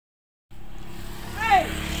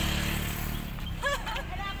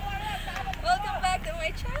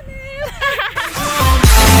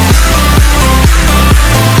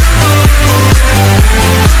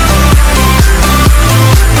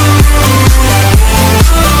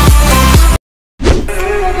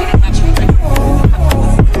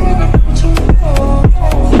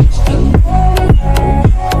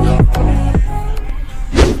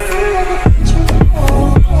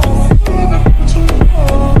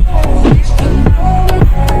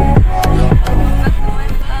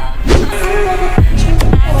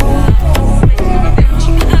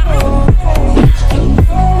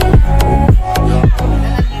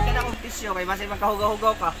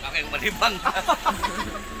lugaw ka. Aking malibang.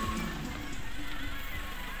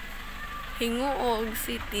 Gingoog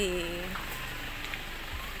City.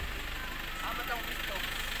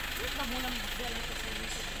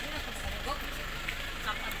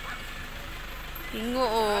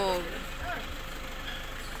 Gingoog.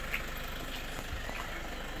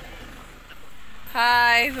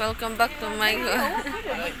 Hi, welcome back to my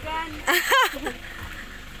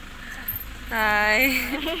Hi.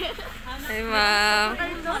 Hi, ma'am.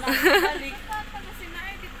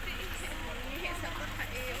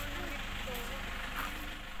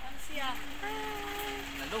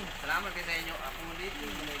 Salamat kayo sa inyo.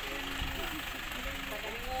 Accommodating.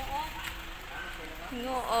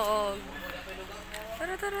 Gingoog.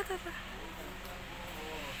 Tara. Ito.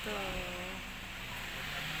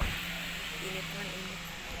 Init man, init.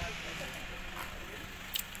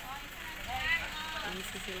 Inis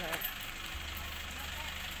sila.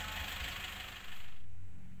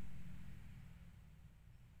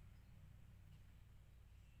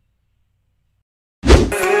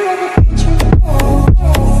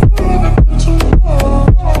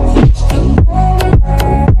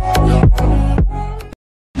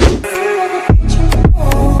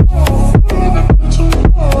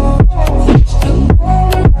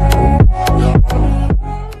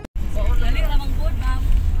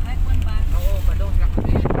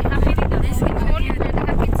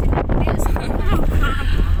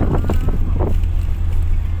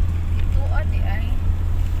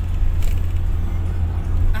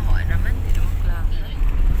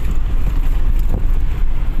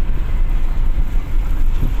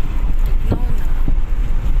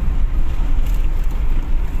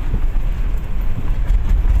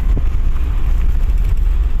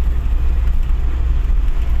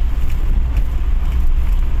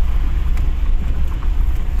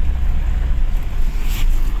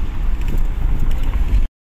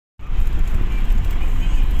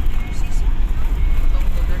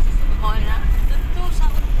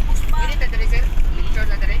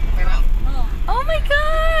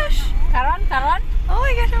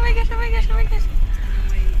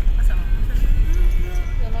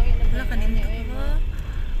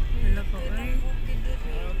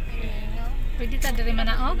 Pwede ta diri man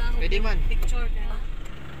na Pwede man. Picture ka.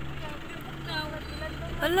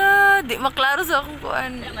 Hala, di maklaro sa akong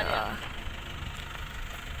kuan.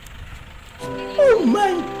 Oh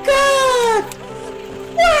my God!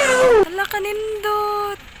 Wow! Hala,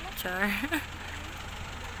 kanindot. Char.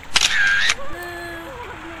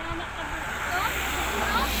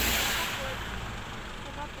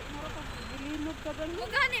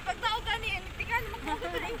 Gani, pag tao gani, tigan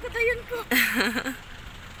magkukutunin ko dayon ko.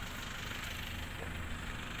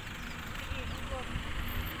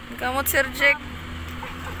 Kamot Sir Jack.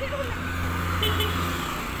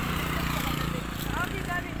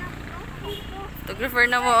 Photographer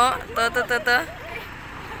na mo.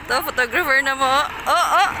 To photographer na mo.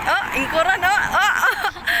 Ingkuran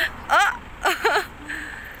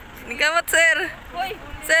Paningkamot Sir.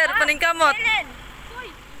 Sir, paningkamot. Nice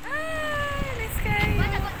guy.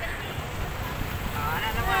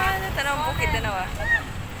 Tanong bukid na nawa.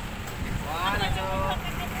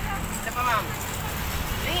 Isa pa, ma'am.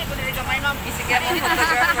 Hindi, kung nila kamay, ma'am. Sige mo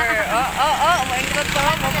photographer. Maingkot pa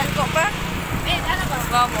lang. Mamungko pa.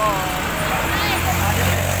 Ma'am,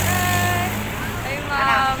 Hi,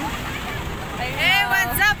 ma'am. Hey,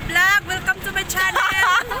 what's up, vlog? Welcome to my channel.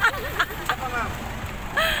 Isa pa, ma'am.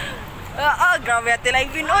 Grabe ati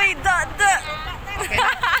live in. Uy, da.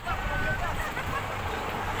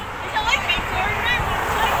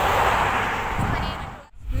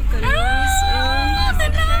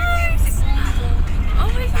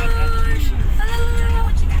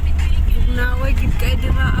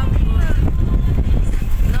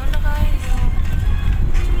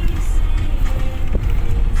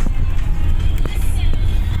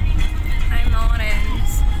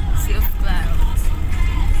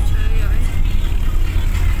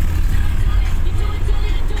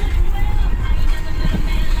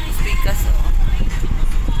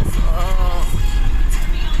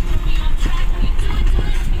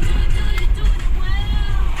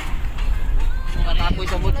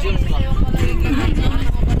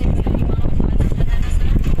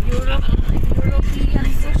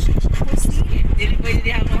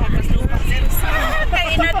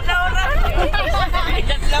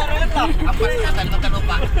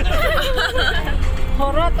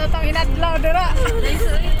 Horot atong inadlaw dira.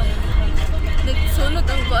 Nagsunod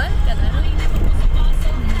ang kuan kana.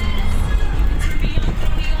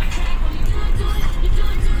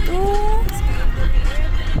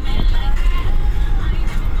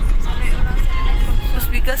 Mas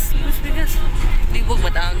bigas. Libog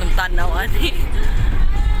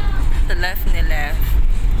Sa left ni left.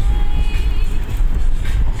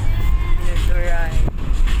 Left to right.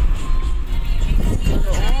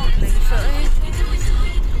 Oo, nagsa eh.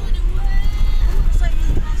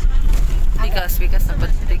 Bigas na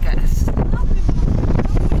patigas.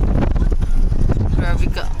 Grabe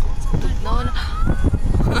ka. Tugnaw na.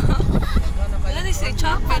 Wala na si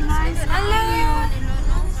chocolate. Ala!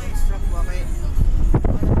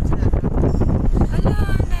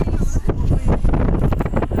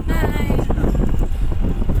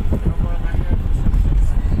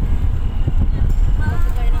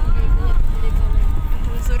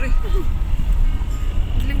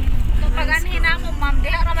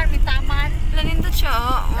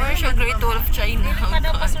 Or siya Great Wall of China.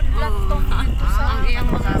 Kada pasudlat tong dito sa ang iyang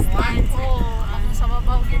mga stand. Oo, ang sa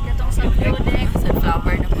babaw gyud katong sa building.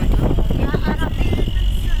 Sunflower na po ito.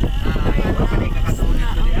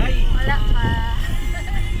 Wala pa.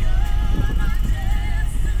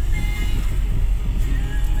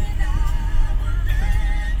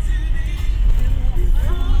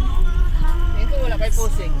 Ito wala kay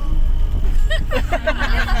posing.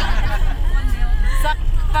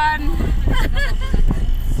 Sakpan!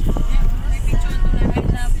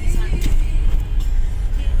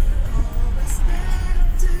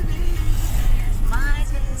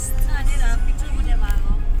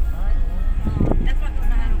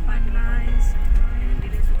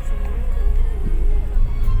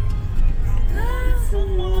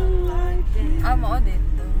 Mo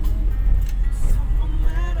dito.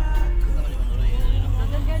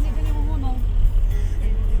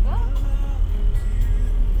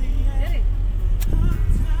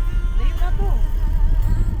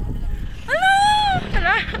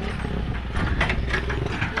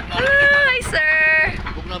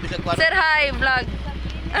 Sir, hi, vlog.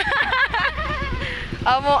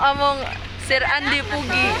 Among Sir Andy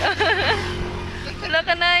Pugi. Wala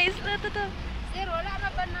ka nice. Sir, wala na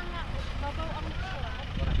ba nang babaw ang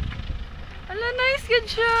Wala nice good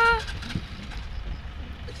siya.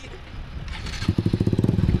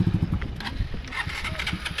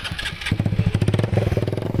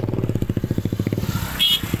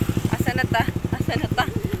 Asa na ta?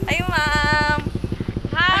 Ay, ma'am.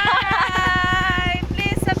 Hi!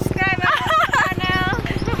 Please subscribe our channel.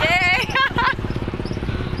 Yay!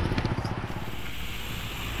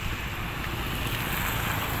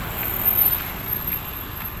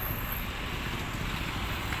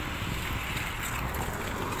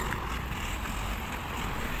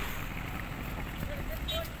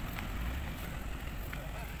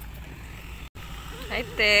 Hi,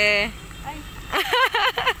 te.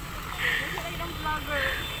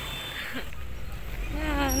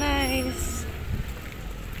 Yeah, nice.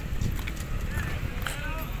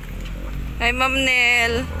 Hi, Ma'am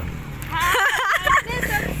Nel. Please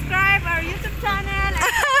subscribe our YouTube channel and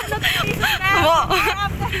notification bell. Mo.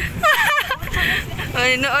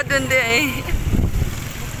 Ay, nood dun di eh.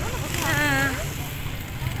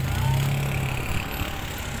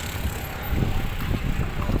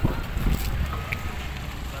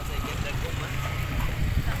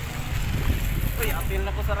 Uy, apil na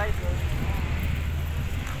ko sa rice.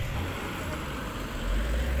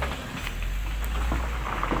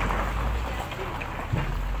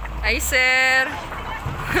 Hi, sir.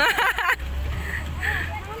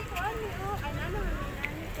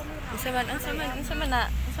 Unsa man na,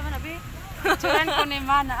 be? Picturean ko ni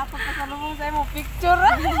Mana. Apa pa sa lumong sa mo picture?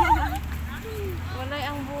 Walay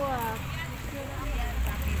ang buwak.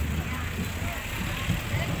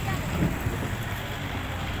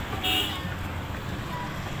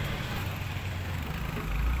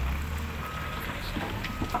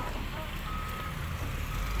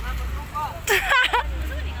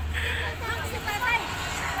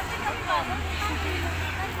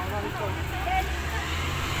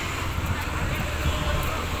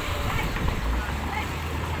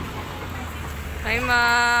 Hi,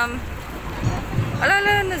 ma'am.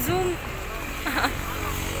 Ala, na-zoom.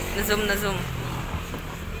 Na-zoom.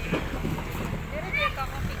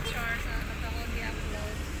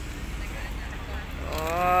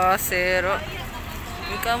 Oh, sir.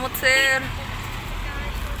 Ang kamot, sir.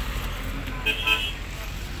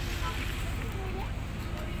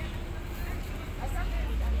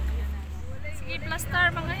 Sige,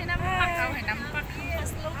 plaster mga hinampak. Hinampak.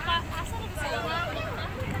 Mas lupa. Asa na sa lupa?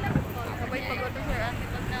 Kabay pagod na sir.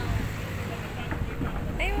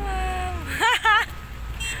 Ay, ma'am.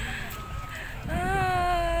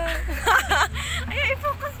 Ay,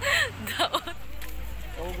 focus. Daot.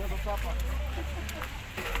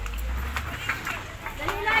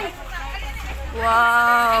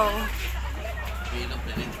 Wow.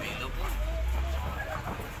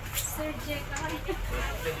 Sir J.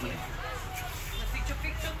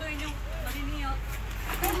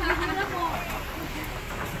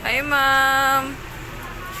 Hi, ma'am.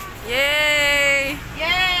 Yay!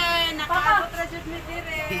 Yay! Nakaabot na dyan ni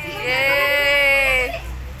Dire. Yay!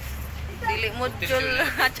 Dili mo jul.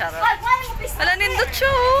 Charot. Hala, nindot siya,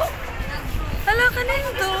 oh. Hala ka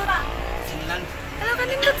nindot. Hala ka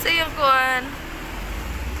nindot sa iyong kuhan.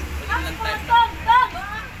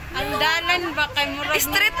 Ang dalan ba kay murag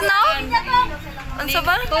Street now? Ang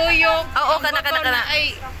sabal? tuyok. Oo, kana.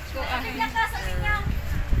 Ay,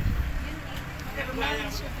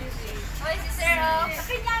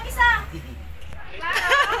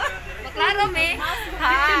 Maklaro, me.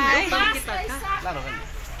 Hi.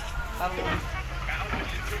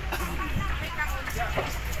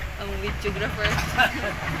 Ang videographer.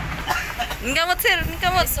 Ngamot, sir.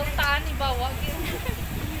 Ngamot. sultan ni bawag.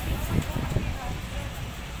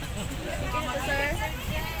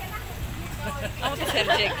 Ako to, sir,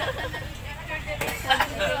 Jake.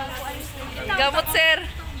 Gamot, sir.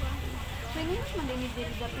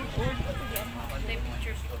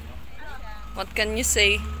 What can you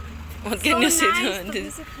say? What can you say to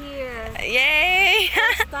this? Here. Yay!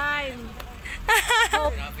 Time.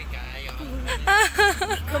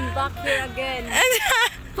 Come back here again.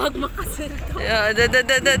 Pag makasir ko.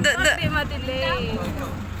 Hindi ma-delay.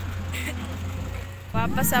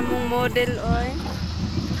 Papa sa mong model, oy.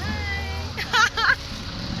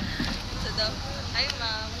 Hi,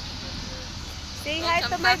 ma'am. Say hi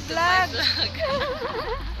to my vlog.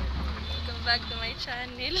 Welcome back to my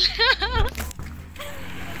channel.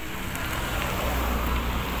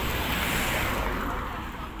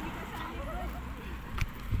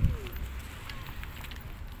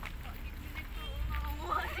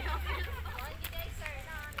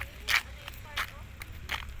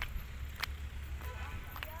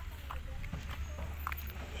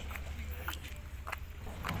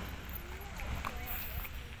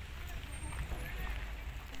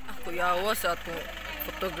 Ako yawa sa ato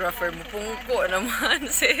photographer mo pungko naman,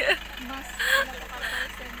 sir.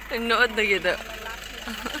 Nood na kita.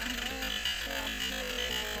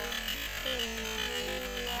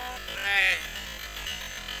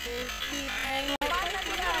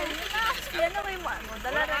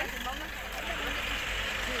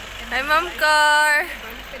 Hi, Ma'am Car.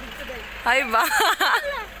 Hi, ba?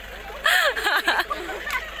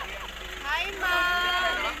 Hi,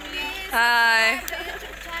 ma'am. Hi.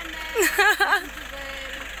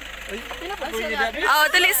 Oh,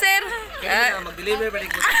 dali, sir. Mag-deliver balik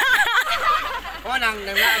mo. Oh, nang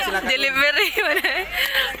sila ka. Delivery.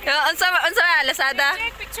 Unsa Lazada?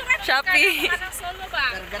 Shopee. Solo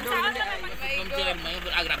ba?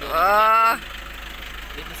 Oh.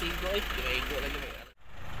 Dito sigo eh. Igo lagi.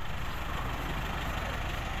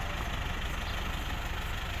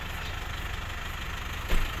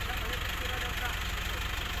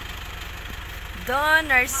 Don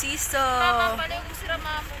Narciso. Baliw ko sila,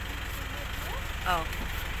 ma'am. Oh.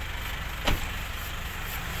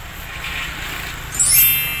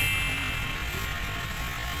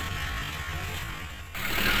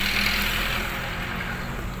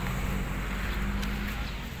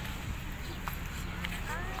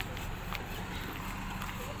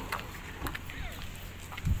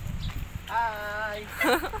 Hi.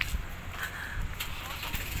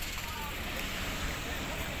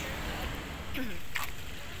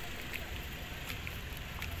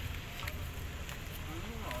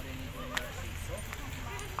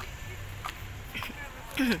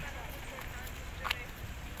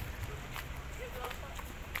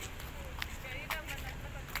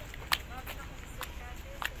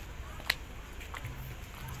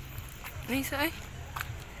 Nice, ay.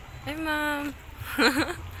 Hi, ma'am.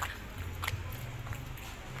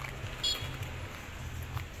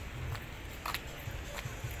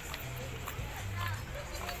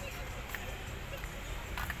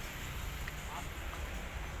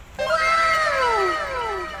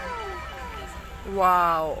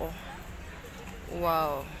 Wow.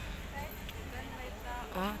 Wow.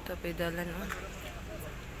 Oh, tapi dalan, oh.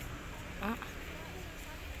 Oh.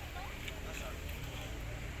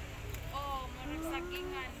 Oh, murag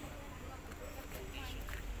sagingan.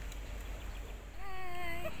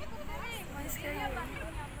 Mas kayo.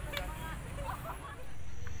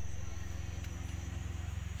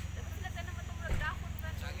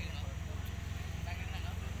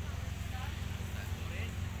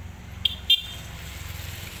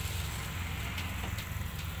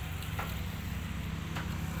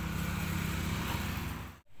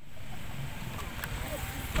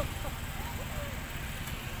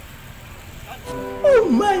 Oh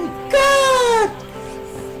my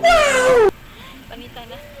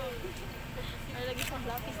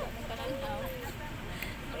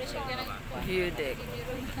View deck.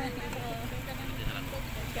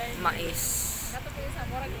 Mais.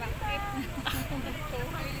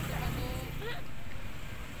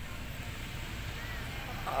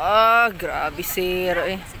 Ah, grabe sir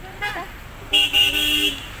eh.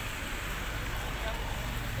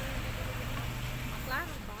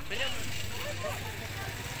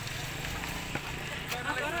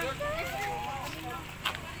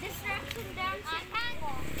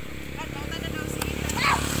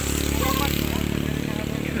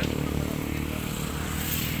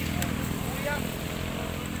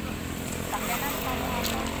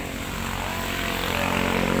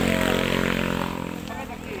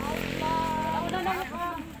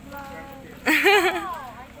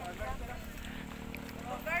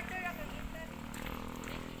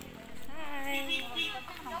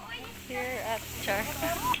 Here at Char.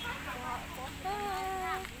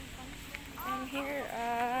 I'm here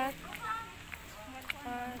at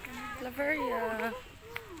Claveria.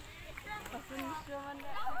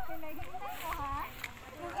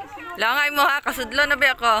 Langay mo ha, kasudlo na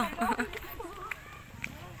ba ako?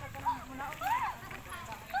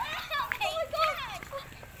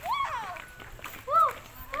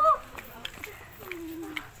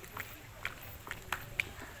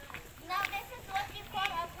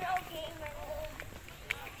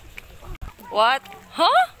 What?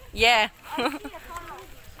 Huh? Yeah.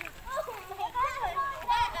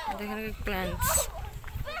 They have plants.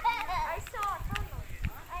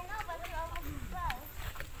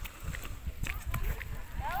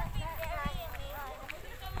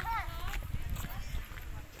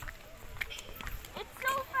 It's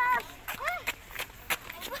so fast.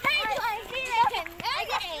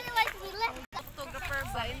 Photographer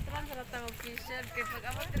ba? Entrance sa ratang official. Kaya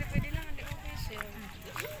pag-abot ka rin pwede lang hindi official.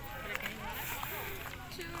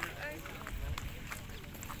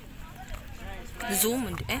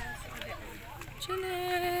 Zoom eh.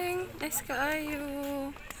 Chineng! Nice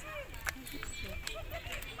kaayo.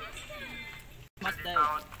 Mas day.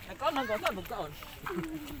 Nagkaon na gawin, magkaon.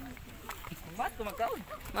 Ba't ko magkaon?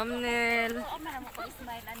 Ma'am Nel.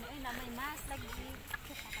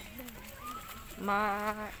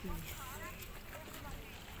 Mais.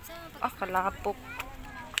 Ah, kalapok.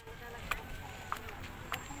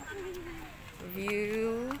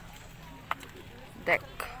 View deck.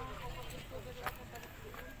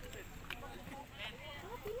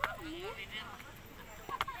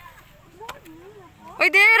 Uy,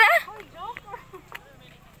 dira!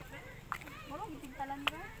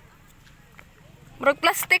 Murag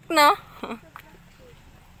plastic, no?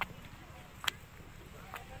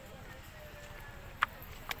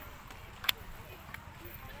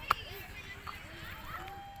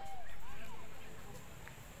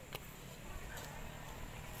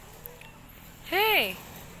 Hey!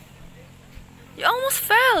 You almost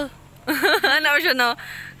fell! Ano siya, no?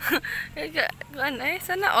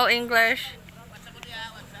 Sana all English.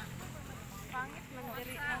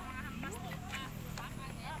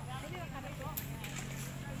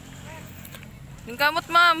 Yung kamot,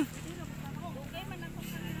 ma'am.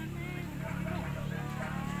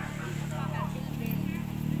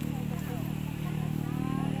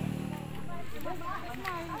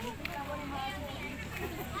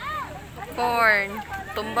 Corn.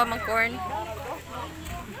 Tumba mang corn.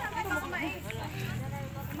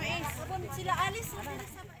 Sila alis.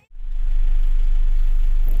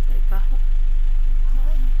 Lipa.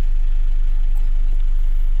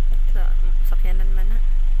 Sakyanan man na.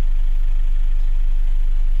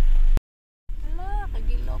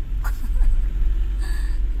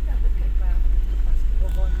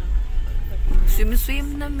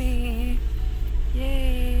 Swim-swim na me.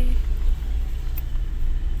 Yay!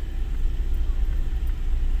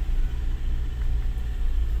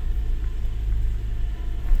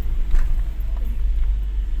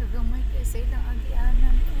 Kagamay kayo sa ilang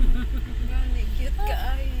agianan. Gani, cute ka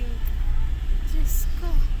ayo. Diyos ko.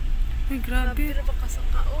 Ay, grabe. Pero baka sa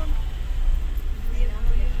kaon.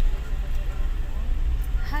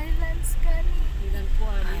 Highlands gani.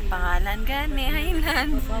 Ay, pangalan gani,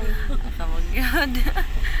 Highlands. Akamugyod.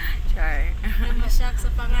 Char. Masyak sa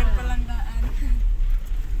pangan palang daan.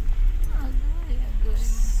 Agay, agay.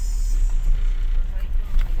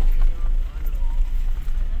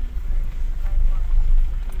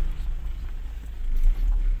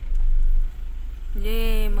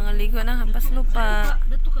 Yay, mga ligo ng hampas lupa.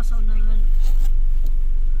 Dito ka sa unahan.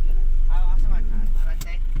 Asa man?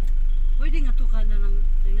 Arantay? Pwede nga to ka na ng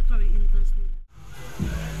entrance nila.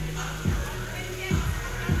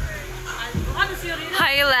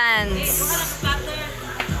 Highlands.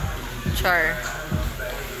 Char.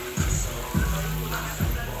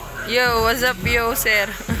 Yo, what's up, yo, sir?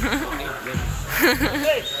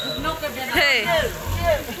 Hey.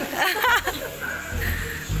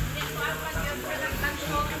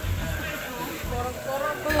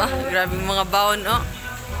 Grabing mga baon, oh.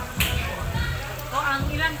 O ang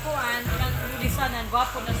ilan po ilang tulisanan,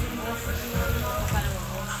 gwapo na sumuha.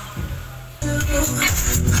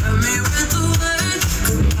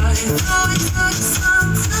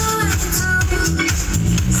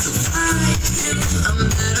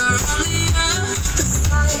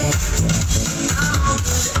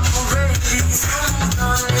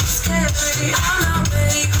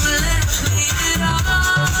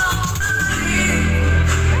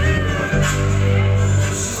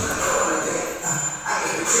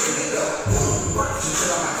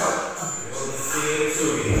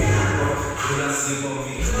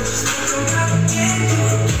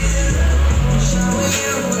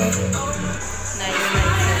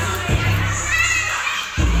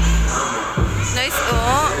 Nice,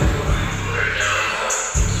 oh.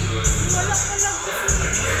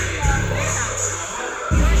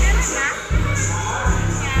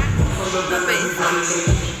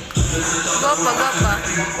 Gapa, gapa.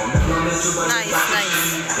 Nice, nice.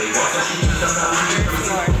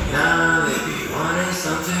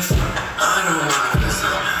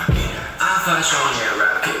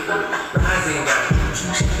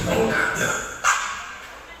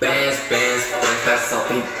 That's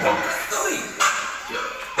something.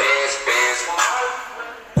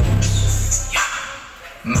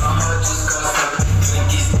 Mama just got stuck with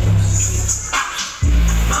Twinkies.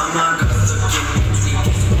 Mama got stuck in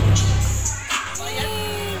Twinkies.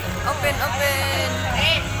 Open, open.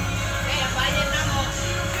 Bayad na mo.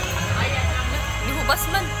 Bayad na mo. Nihubas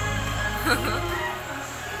man.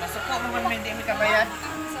 Masuko mo man hindi mi kabayad.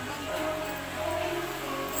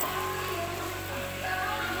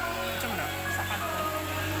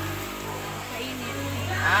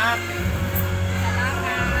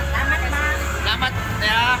 Salamat,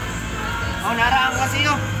 ya. Oh, naraan kasi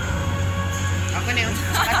yo. Ako ni,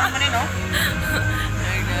 sakatan man no.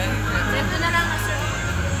 Dito na lang na sir.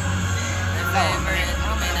 Favorite.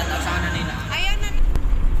 Okay na daw sana nila. Ayan na.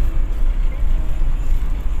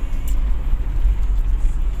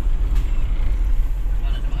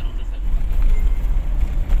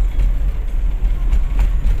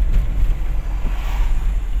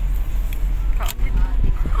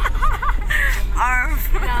 Arf.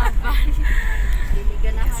 Laban. Dili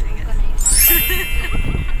ganahan ko na yun.